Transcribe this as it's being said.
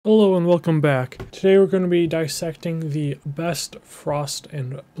Hello and welcome back. Today we're going to be dissecting the best Frost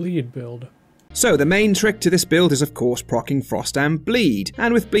and Bleed build. So the main trick to this build is of course proccing Frost and Bleed,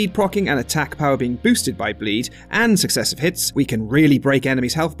 and with Bleed proccing and attack power being boosted by Bleed and successive hits, we can really break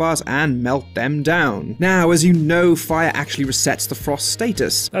enemies' health bars and melt them down. Now, as you know, Fire actually resets the Frost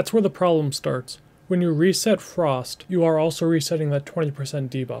status. That's where the problem starts. When you reset Frost, you are also resetting that 20%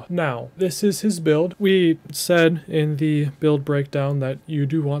 debuff. Now, this is his build. We said in the build breakdown that you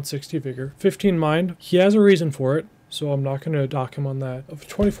do want 60 Vigor. 15 Mind, he has a reason for it, so I'm not going to dock him on that. Of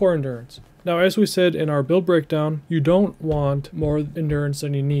 24 Endurance. Now, as we said in our build breakdown, you don't want more endurance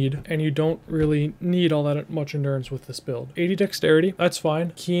than you need, and you don't really need all that much endurance with this build. 80 dexterity, that's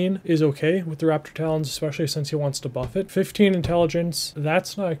fine. Keen is okay with the Raptor Talons, especially since he wants to buff it. 15 intelligence,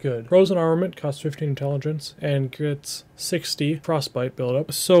 that's not good. Frozen Armament costs 15 intelligence and gets 60 frostbite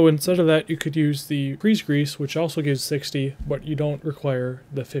buildup. So instead of that, you could use the Freeze Grease, which also gives 60, but you don't require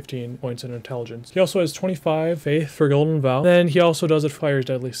the 15 points in intelligence. He also has 25 Faith for Golden Vow. Then he also does it Fire's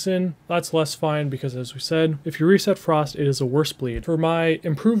Deadly Sin. That's less fine because, as we said, if you reset Frost, it is a worse bleed. For my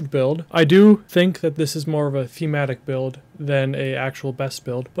improved build, I do think that this is more of a thematic build than a actual best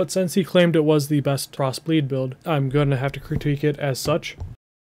build, but since he claimed it was the best Frost Bleed build, I'm going to have to critique it as such.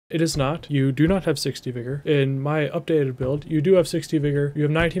 It is not. You do not have 60 Vigor. In my updated build, you do have 60 Vigor. You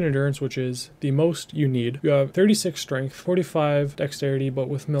have 19 Endurance, which is the most you need. You have 36 Strength, 45 Dexterity, but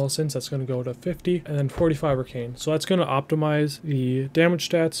with Millicents, that's going to go to 50, and then 45 Arcane. So that's going to optimize the damage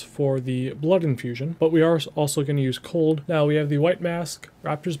stats for the Blood Infusion, but we are also going to use Cold. Now we have the White Mask,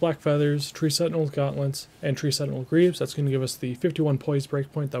 Raptor's Black Feathers, Tree Sentinel's Gauntlets, and Tree Sentinel Greaves. That's going to give us the 51 Poise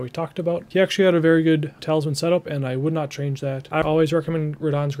Breakpoint that we talked about. He actually had a very good Talisman setup, and I would not change that. I always recommend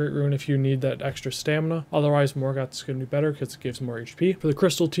Radahn's Great Rune if you need that extra stamina. Otherwise, Morgoth's going to be better because it gives more HP. For the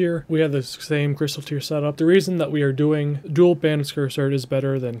Crystal Tier, we have the same Crystal Tier setup. The reason that we are doing dual Bandit's Curved Sword is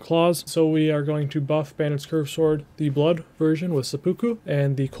better than Claws, so we are going to buff Bandit's Curved Sword, the Blood version with Seppuku,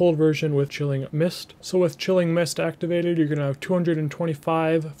 and the Cold version with Chilling Mist. So with Chilling Mist activated, you're going to have 225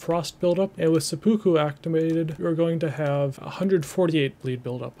 Frost buildup, and with Seppuku activated, you're going to have 148 Bleed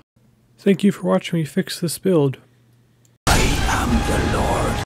buildup. Thank you for watching me fix this build. I am the Lord.